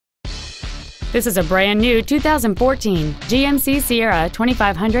This is a brand new 2014 GMC Sierra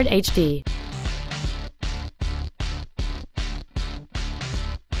 2500 HD.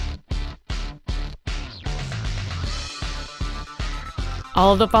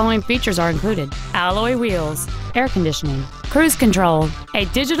 All of the following features are included: alloy wheels, air conditioning, cruise control, a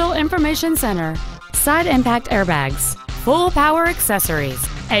digital information center, side impact airbags, full power accessories,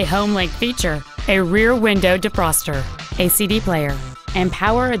 a home link feature, a rear window defroster, a CD player, and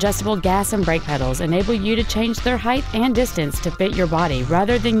power adjustable gas and brake pedals enable you to change their height and distance to fit your body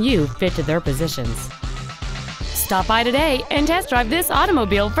rather than you fit to their positions. Stop by today and test drive this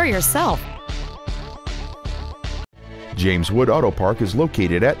automobile for yourself. James Wood Auto Park is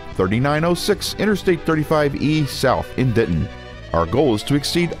located at 3906 Interstate 35E South in Denton. Our goal is to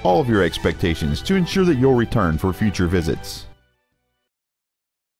exceed all of your expectations to ensure that you'll return for future visits.